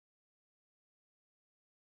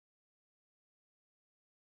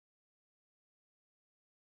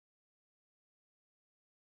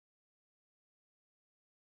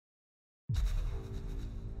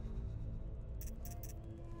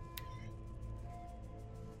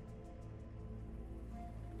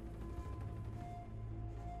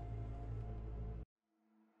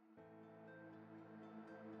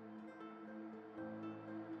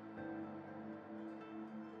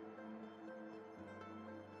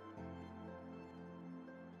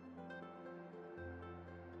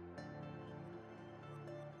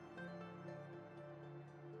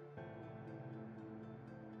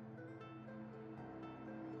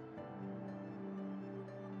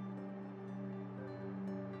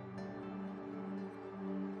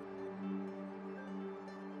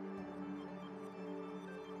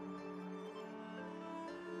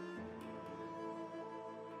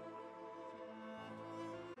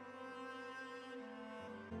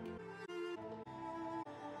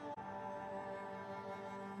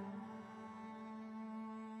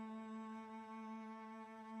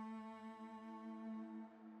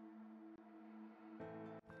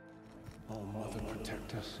Oh, Mother,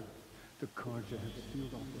 protect us. The Karja have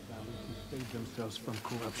sealed off the valley to save themselves from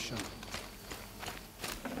corruption.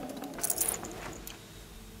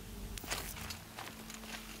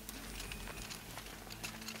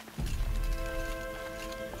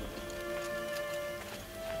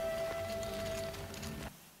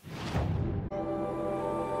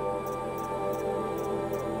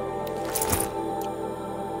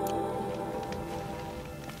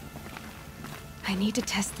 I need to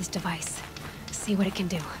test this device. See what it can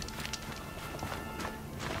do.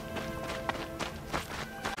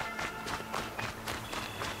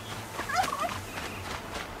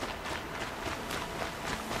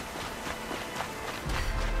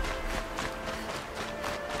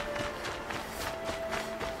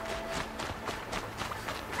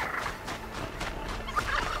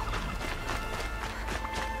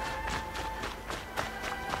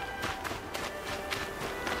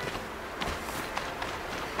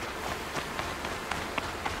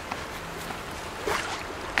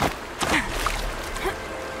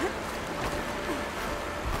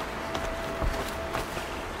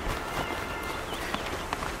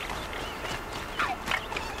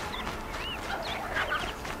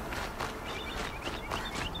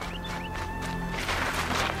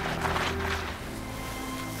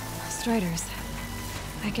 Striders.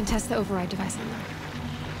 I can test the override device on them.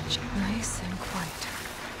 Nice and quiet.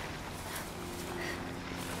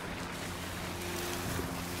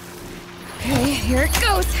 Okay, here it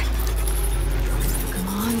goes! Come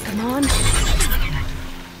on, come on.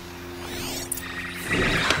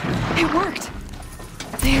 It worked!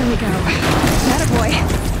 There we go. Attaboy.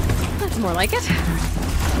 That's more like it.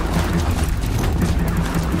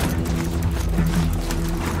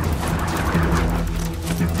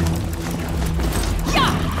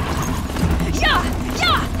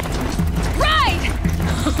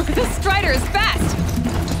 This Strider is fast!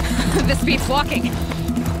 This beats walking.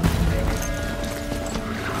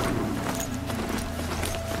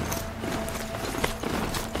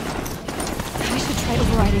 I should try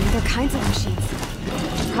overriding other kinds of machines.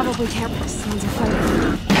 Probably can't put sounds of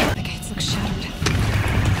fire. The gates look shattered.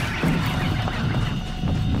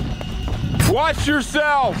 Watch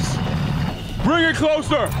yourselves! Bring it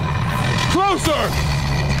closer! Closer!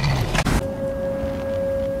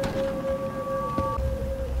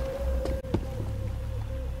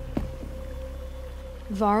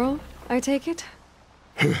 Varl, I take it?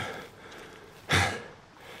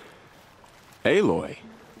 Aloy.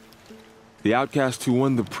 The outcast who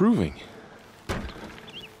won the proving.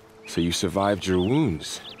 So you survived your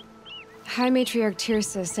wounds. High Matriarch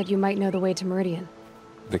Tirsa said you might know the way to Meridian.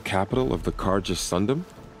 The capital of the Karja Sundom?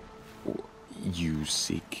 You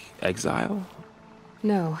seek exile?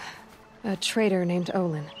 No. A traitor named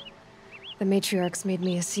Olin. The Matriarchs made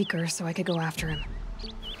me a seeker so I could go after him.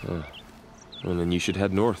 Huh. Well, then you should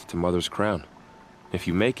head north to Mother's Crown. If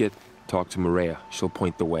you make it, talk to Maria. She'll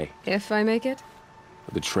point the way. If I make it?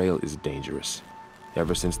 The trail is dangerous.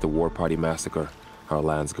 Ever since the War Party massacre, our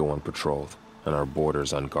lands go unpatrolled, and our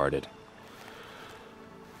borders unguarded.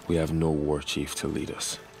 We have no war chief to lead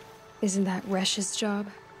us. Isn't that Resh's job?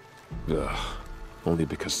 Ugh. Only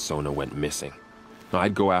because Sona went missing.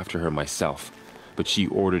 I'd go after her myself, but she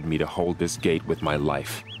ordered me to hold this gate with my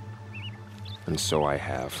life. And so I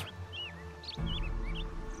have.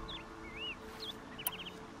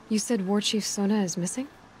 You said War Chief Sona is missing?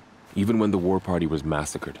 Even when the War Party was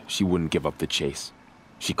massacred, she wouldn't give up the chase.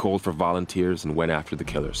 She called for volunteers and went after the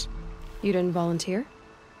killers. You didn't volunteer?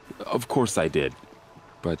 Of course I did,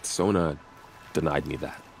 but Sona denied me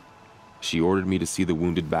that. She ordered me to see the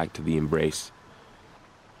wounded back to the Embrace,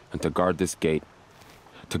 and to guard this gate,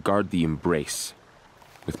 to guard the Embrace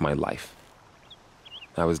with my life.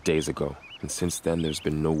 That was days ago, and since then there's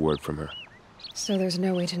been no word from her. So there's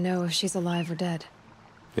no way to know if she's alive or dead.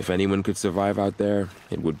 If anyone could survive out there,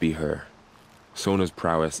 it would be her. Sona's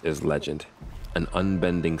prowess is legend, an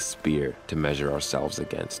unbending spear to measure ourselves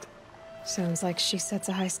against. Sounds like she sets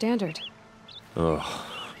a high standard. Oh,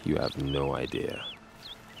 you have no idea.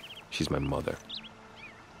 She's my mother.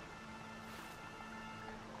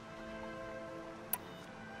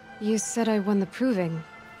 You said I won the proving.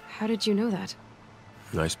 How did you know that?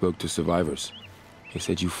 I spoke to survivors. They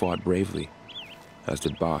said you fought bravely, as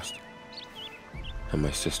did Bast. And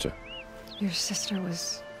my sister. Your sister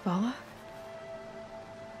was Vala?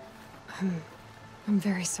 I'm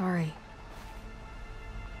very sorry.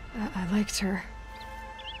 I liked her.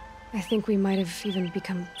 I think we might have even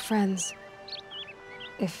become friends.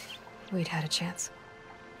 If we'd had a chance.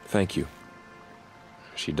 Thank you.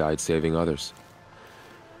 She died saving others.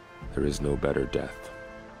 There is no better death.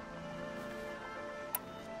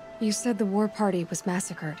 You said the war party was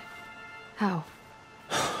massacred. How?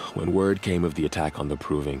 When word came of the attack on the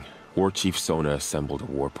Proving, War Chief Sona assembled a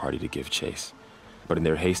war party to give chase. But in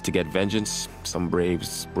their haste to get vengeance, some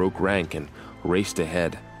braves broke rank and raced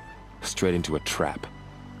ahead, straight into a trap.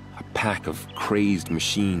 A pack of crazed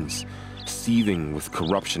machines, seething with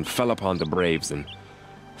corruption, fell upon the braves and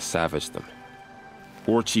savaged them.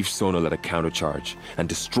 War Chief Sona led a countercharge and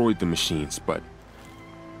destroyed the machines, but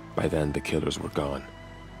by then the killers were gone,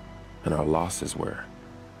 and our losses were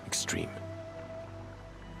extreme.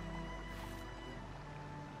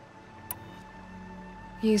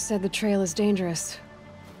 You said the trail is dangerous.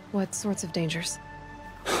 What sorts of dangers?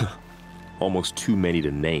 Almost too many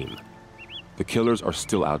to name. The killers are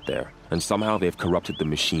still out there, and somehow they've corrupted the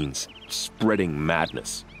machines, spreading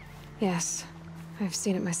madness. Yes, I've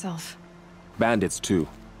seen it myself. Bandits, too.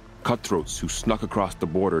 Cutthroats who snuck across the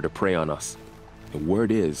border to prey on us. The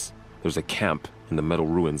word is, there's a camp in the metal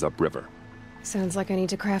ruins upriver. Sounds like I need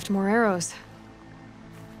to craft more arrows.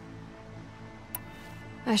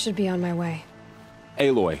 I should be on my way.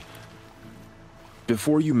 Aloy,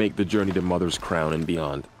 before you make the journey to Mother's Crown and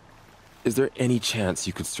beyond, is there any chance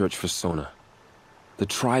you could search for Sona? The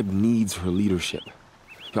tribe needs her leadership.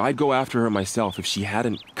 I'd go after her myself if she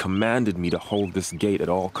hadn't commanded me to hold this gate at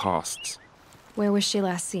all costs. Where was she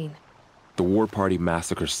last seen? The War Party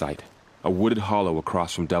massacre site. A wooded hollow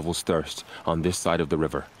across from Devil's Thirst, on this side of the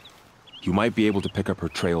river. You might be able to pick up her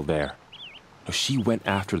trail there. She went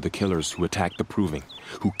after the killers who attacked the Proving,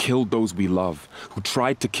 who killed those we love, who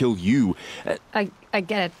tried to kill you. I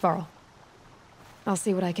get it, Varl. I'll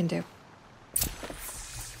see what I can do.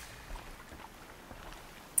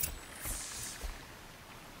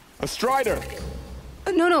 A Strider!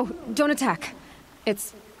 No, don't attack.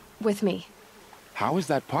 It's with me. How is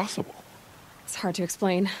that possible? It's hard to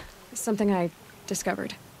explain. Something I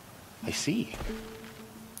discovered. I see.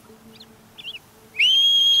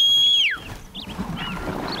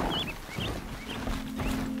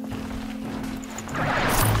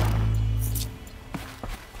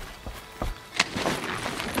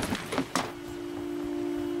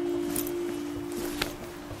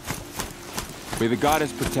 May the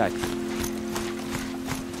goddess protect. My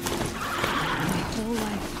whole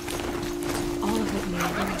life. All of it in the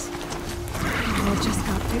embrace. The world just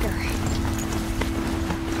got bigger.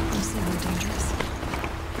 Mostly more dangerous.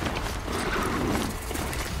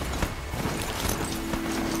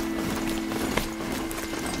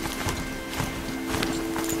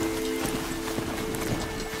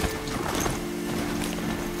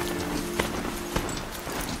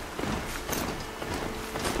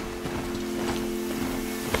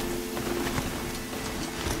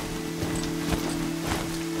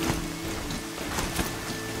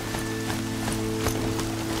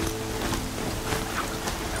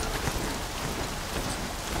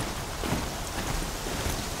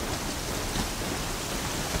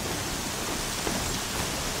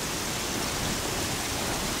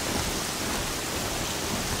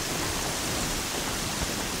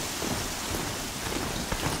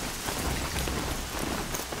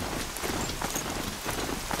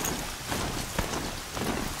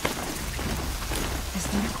 Is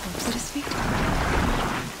that a corpse at his feet?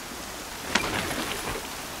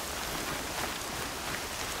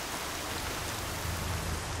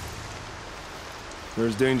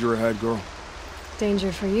 There's danger ahead, girl.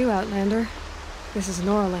 Danger for you, Outlander. This is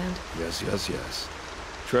Noraland. Yes.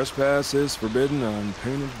 Trespass is forbidden on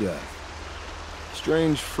pain of death.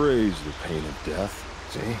 Strange phrase, the pain of death,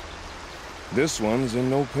 see? This one's in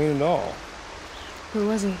no pain at all. Who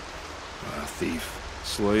was he? A thief,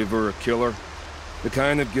 slaver, a killer. The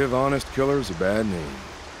kind that give honest killers a bad name.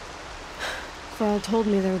 Varl told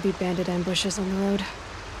me there would be bandit ambushes on the road.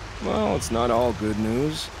 Well, it's not all good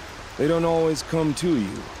news. They don't always come to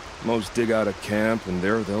you. Most dig out a camp, and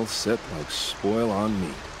there they'll sit like spoil on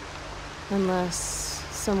meat. Unless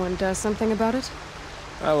someone does something about it?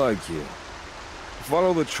 I like you.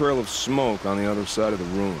 Follow the trail of smoke on the other side of the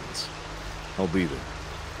ruins. I'll be there.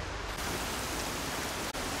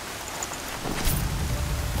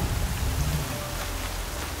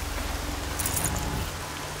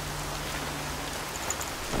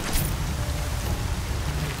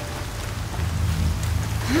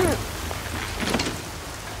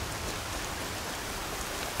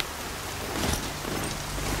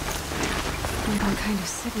 Some kind of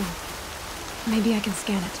signal. Maybe I can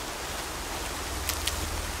scan it.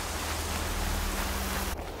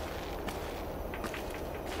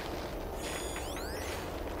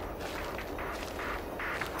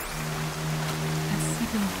 That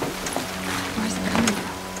signal. Where's it coming from?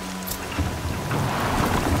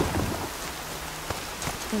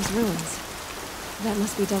 Those ruins. That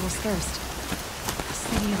must be Devil's Thirst. The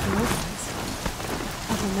city of the Old Ones.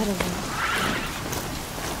 metal.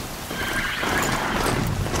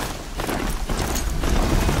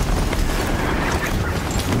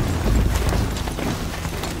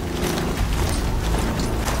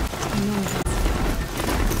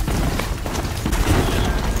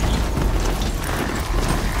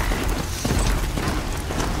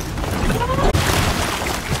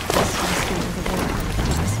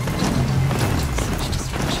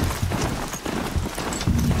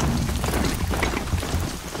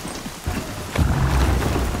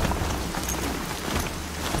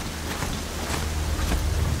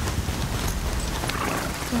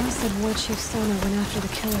 War Chief Sona went after the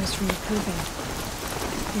killers from the Proving.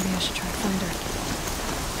 Maybe I should try to find her.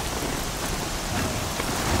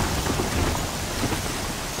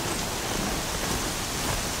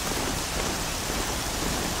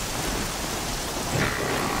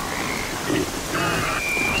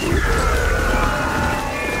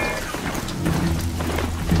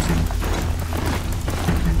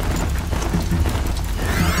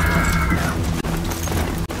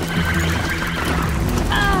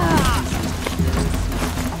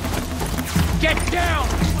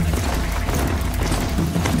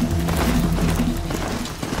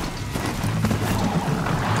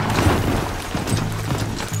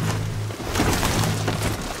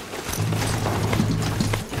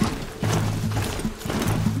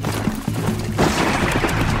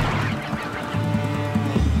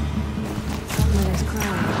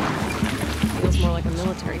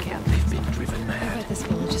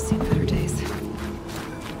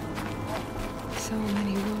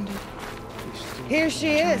 Here she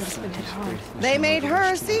is. They made her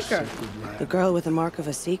a seeker. The girl with the mark of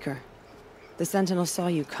a seeker. The Sentinel saw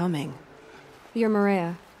you coming. You're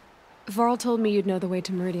Maria. Varl told me you'd know the way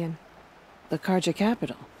to Meridian. The Carja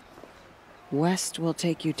capital. West will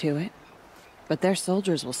take you to it, but their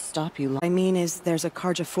soldiers will stop you. I mean is, there's a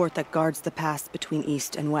Carja fort that guards the pass between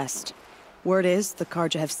East and West. Word is, the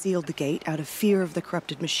Carja have sealed the gate out of fear of the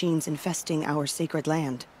corrupted machines infesting our sacred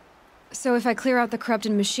land. So if I clear out the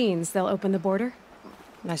corrupted machines, they'll open the border?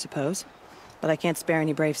 I suppose. But I can't spare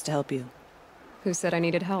any braves to help you. Who said I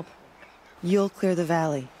needed help? You'll clear the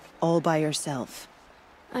valley, all by yourself.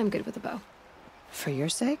 I'm good with a bow. For your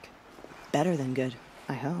sake? Better than good,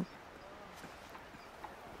 I hope.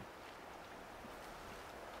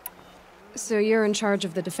 So you're in charge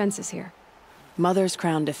of the defenses here? Mother's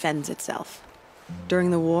Crown defends itself.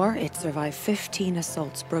 During the war, it survived 15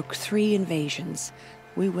 assaults, broke 3 invasions.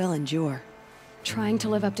 We will endure. Trying to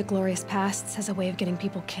live up to glorious pasts has a way of getting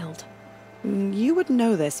people killed. You wouldn't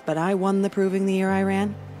know this, but I won the Proving the year I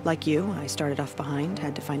ran. Like you, I started off behind,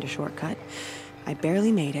 had to find a shortcut. I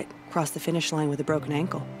barely made it, crossed the finish line with a broken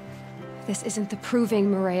ankle. This isn't the Proving,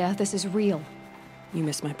 Maria. This is real. You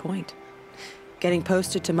missed my point. Getting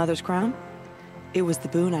posted to Mother's Crown? It was the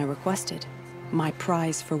boon I requested. My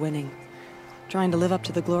prize for winning. Trying to live up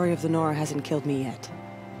to the glory of the Nora hasn't killed me yet.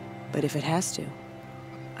 But if it has to,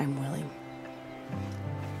 I'm willing.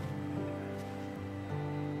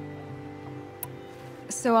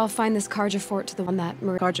 So I'll find this Carja fort to the one that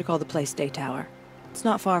Carja called the place Day Tower. It's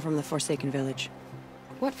not far from the Forsaken Village.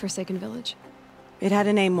 What Forsaken Village? It had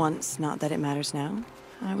a name once, not that it matters now.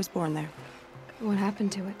 I was born there. What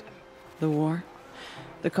happened to it? The war.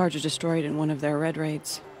 The Carja destroyed in one of their red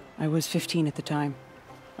raids. I was 15 at the time.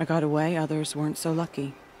 I got away, others weren't so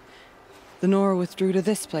lucky. The Nora withdrew to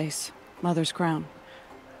this place, Mother's Crown.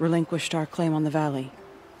 Relinquished our claim on the valley.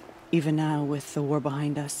 Even now, with the war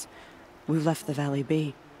behind us, we've left the valley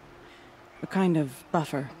be. A kind of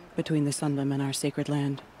buffer between the Sunlim and our sacred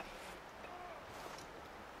land.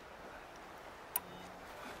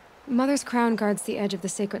 Mother's Crown guards the edge of the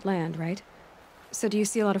sacred land, right? So do you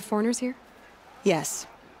see a lot of foreigners here? Yes.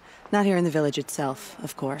 Not here in the village itself,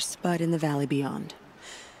 of course, but in the valley beyond.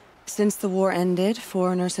 Since the war ended,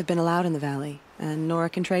 foreigners have been allowed in the valley, and Nora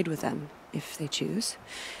can trade with them, if they choose.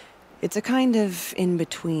 It's a kind of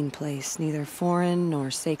in-between place, neither foreign nor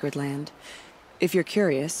sacred land. If you're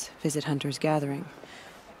curious, visit Hunter's Gathering.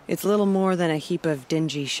 It's little more than a heap of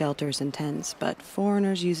dingy shelters and tents, but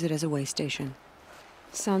foreigners use it as a way station.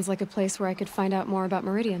 Sounds like a place where I could find out more about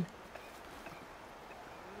Meridian.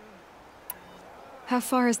 How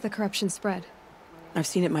far has the corruption spread? I've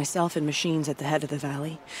seen it myself in machines at the head of the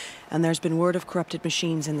valley, and there's been word of corrupted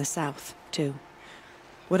machines in the south, too.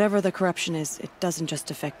 Whatever the corruption is, it doesn't just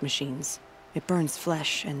affect machines. It burns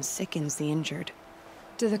flesh and sickens the injured.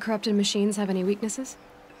 Do the corrupted machines have any weaknesses?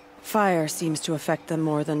 Fire seems to affect them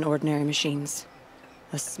more than ordinary machines.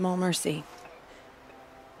 A small mercy.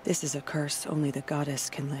 This is a curse only the goddess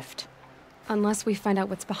can lift. Unless we find out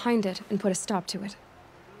what's behind it and put a stop to it.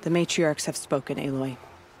 The matriarchs have spoken, Aloy.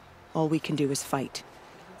 All we can do is fight.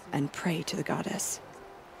 and pray to the goddess.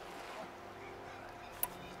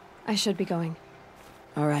 I should be going.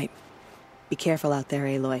 All right. Be careful out there,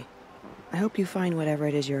 Aloy. I hope you find whatever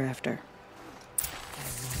it is you're after.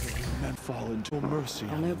 Men fall into mercy.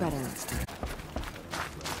 I'll know better next time.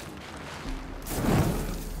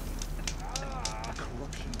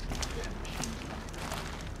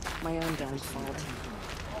 My own damn fault.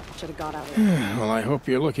 Should have got out with it. Well, I hope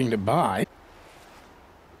you're looking to buy.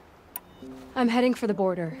 I'm heading for the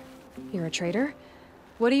border. You're a trader?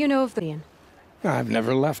 What do you know of the... I've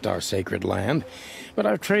never left our sacred land, but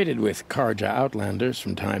I've traded with Karja outlanders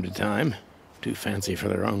from time to time. Too fancy for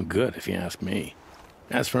their own good, if you ask me.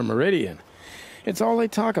 As for Meridian, it's all they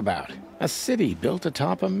talk about. A city built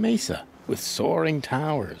atop a mesa, with soaring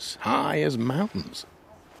towers, high as mountains.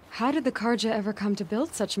 How did the Karja ever come to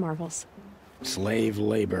build such marvels? Slave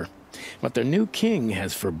labor. But their new king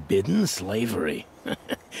has forbidden slavery.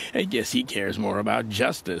 I guess he cares more about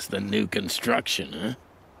justice than new construction, huh?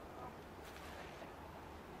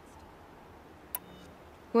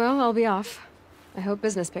 Well, I'll be off. I hope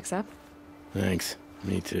business picks up. Thanks.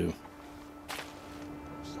 Me too.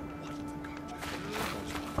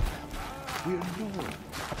 We're known.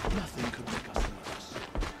 Nothing could make us nervous.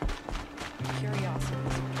 Curiosity.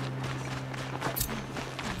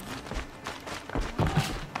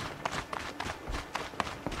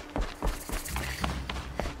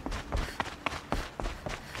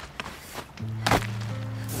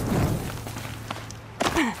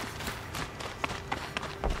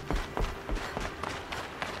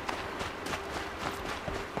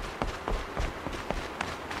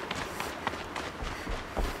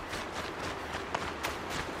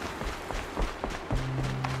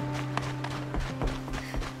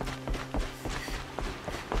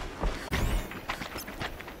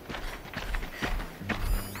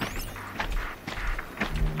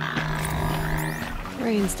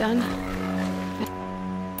 Rain's done.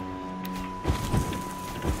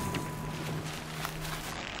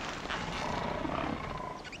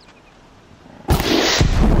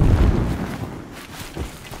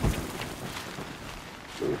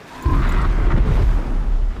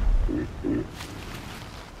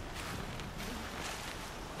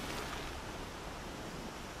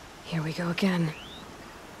 Here we go again.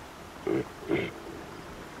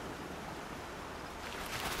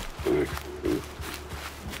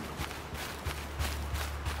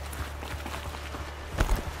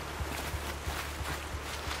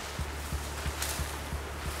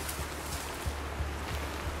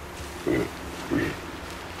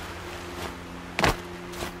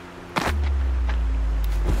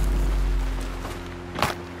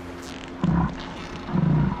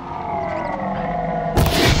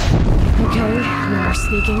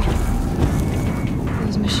 Sneaking.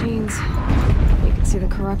 Those machines. You can see the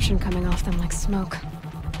corruption coming off them like smoke.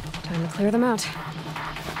 Time to clear them out.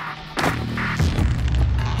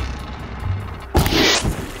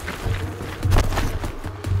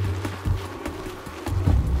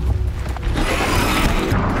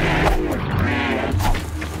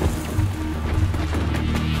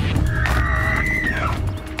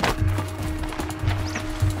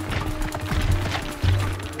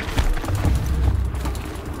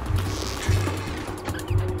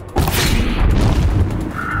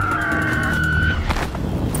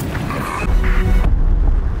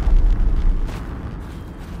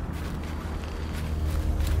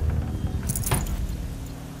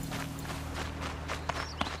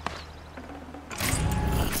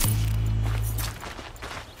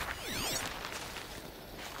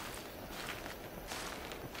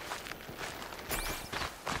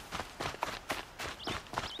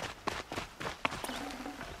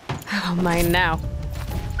 Oh, mine now.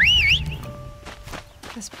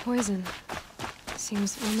 This poison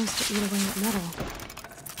seems almost to eat away at metal.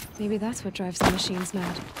 Maybe that's what drives the machines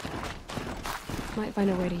mad. Might find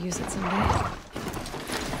a way to use it someday.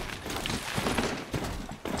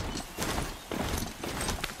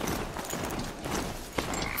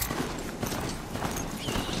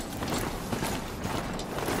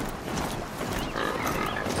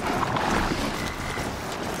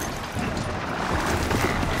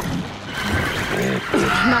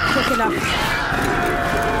 Not quick enough.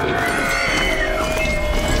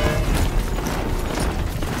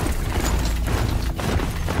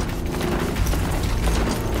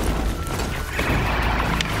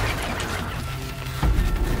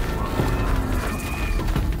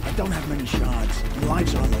 I don't have many shards. Your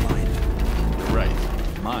lives are on the line.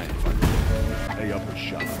 Right. Mine. They up a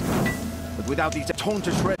shot. But without these torn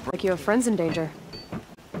to shred. Like you have friends in danger.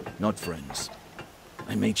 Not friends.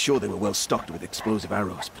 I made sure they were well stocked with explosive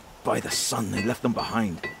arrows, but by the sun, they left them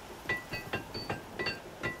behind.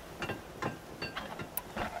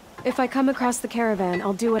 If I come across the caravan,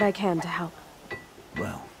 I'll do what I can to help.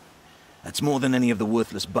 Well, that's more than any of the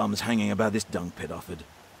worthless bums hanging about this dung pit offered.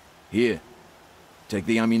 Here, take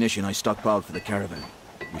the ammunition I stockpiled for the caravan.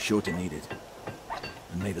 You're sure to need it.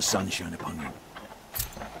 And may the sun shine upon you.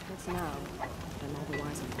 It's now, but I'm all the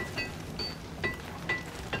wiser.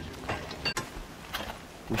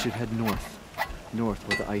 We should head north. North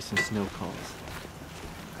where the ice and snow calls.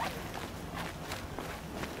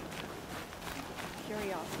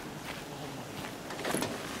 Curiosity.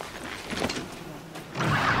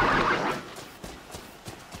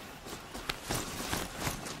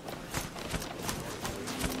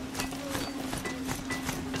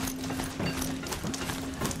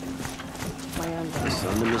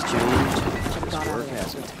 Something has changed. This work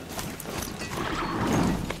hasn't.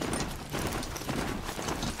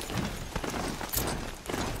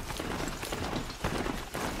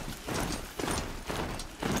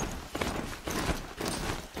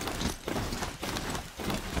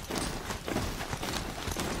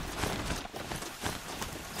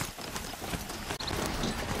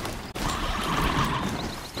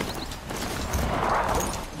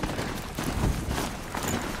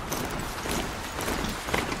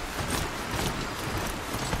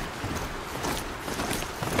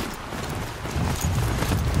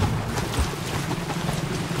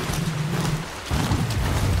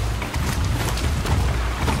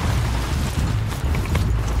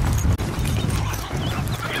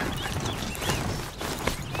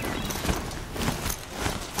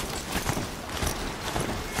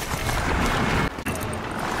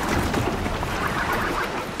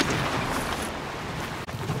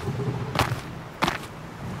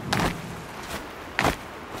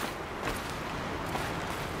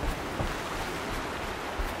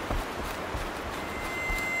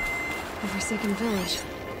 The forsaken village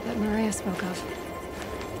that Maria spoke of.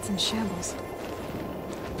 It's in shambles.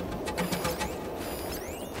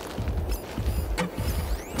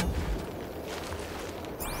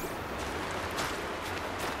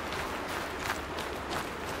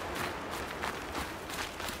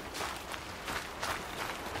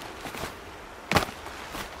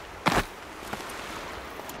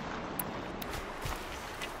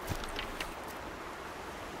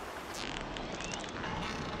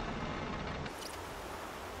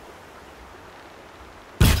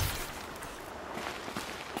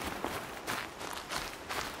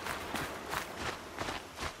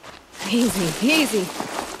 Easy, easy.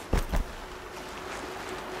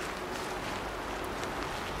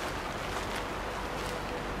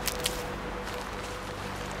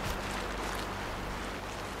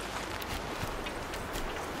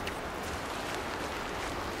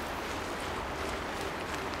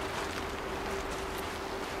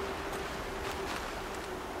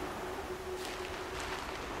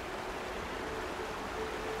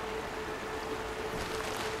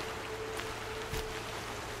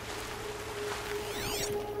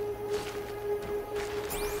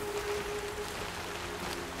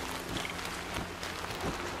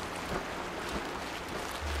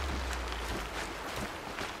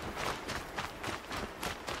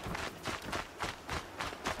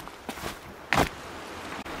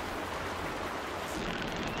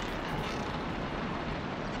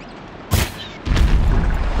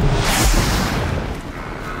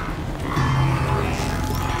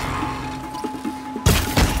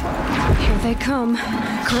 They come,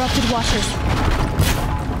 corrupted watchers.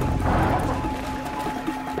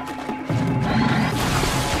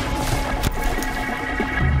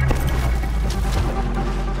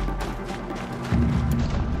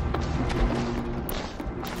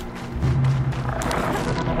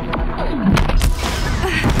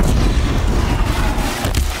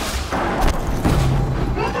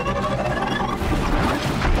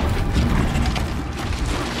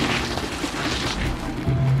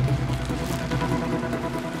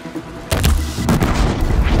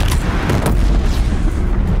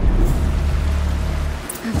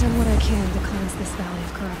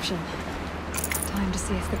 Time to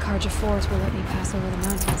see if the Karja Force will let me pass over the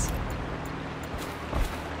mountains.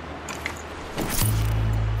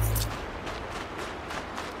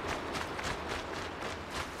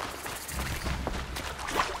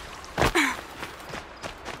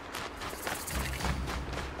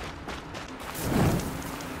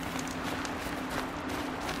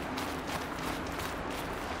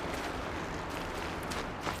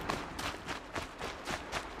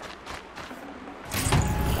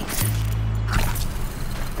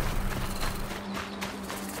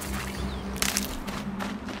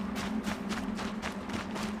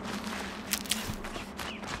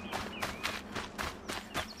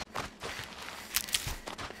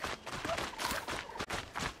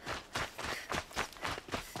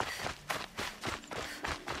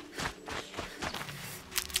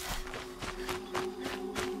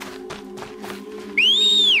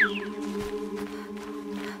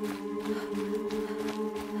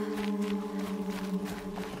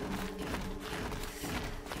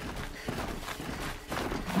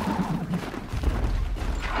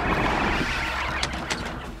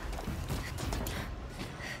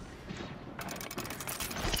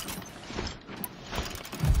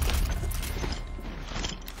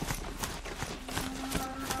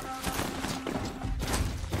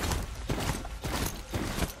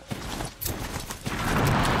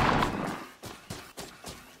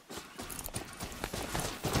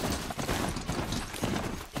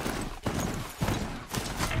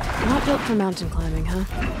 Not built for mountain climbing, huh?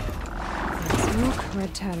 Red smoke,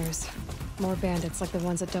 red tatters. More bandits like the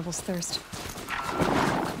ones at Devil's Thirst.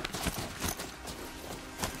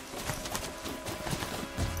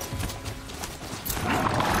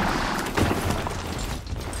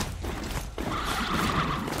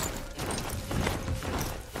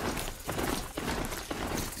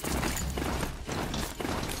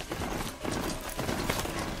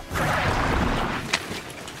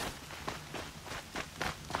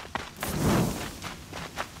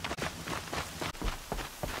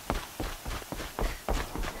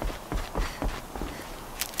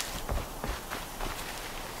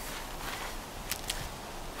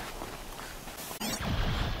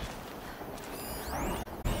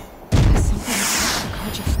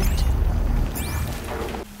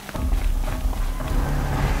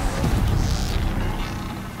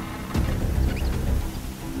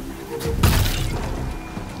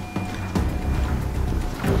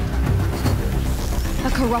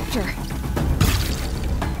 Corruptor.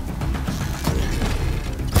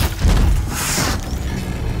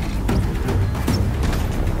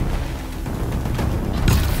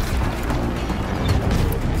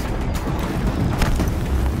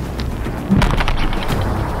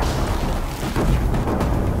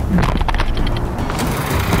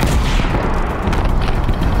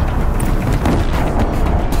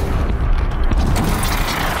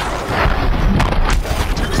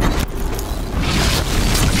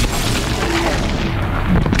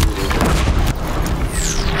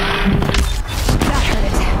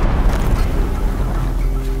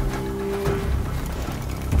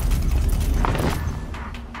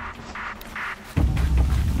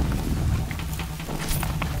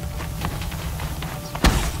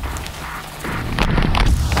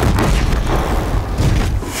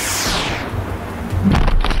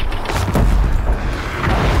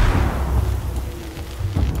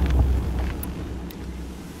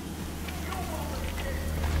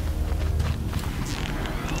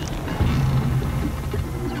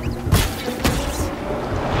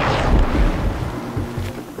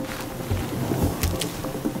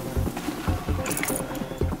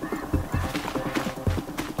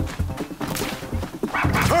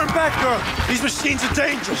 Turn back, girl! These machines are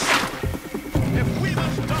dangerous! If we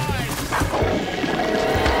must die...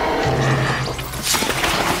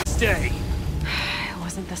 Stay! It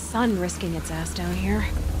wasn't the sun risking its ass down here.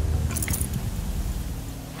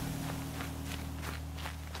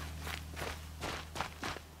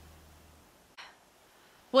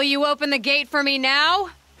 Will you open the gate for me now?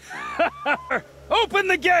 Open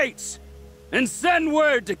the gates! And send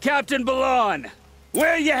word to Captain Balon!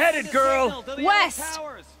 Where you headed, girl? West!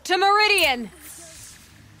 To Meridian!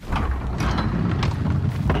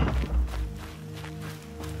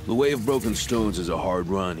 The Way of Broken Stones is a hard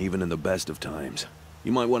run, even in the best of times.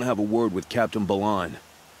 You might want to have a word with Captain Balon.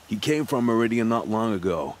 He came from Meridian not long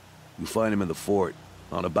ago. You'll find him in the fort,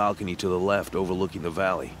 on a balcony to the left overlooking the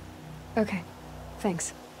valley. Okay,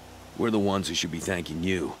 thanks. We're the ones who should be thanking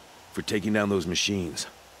you for taking down those machines.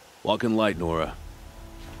 Walk in light, Nora.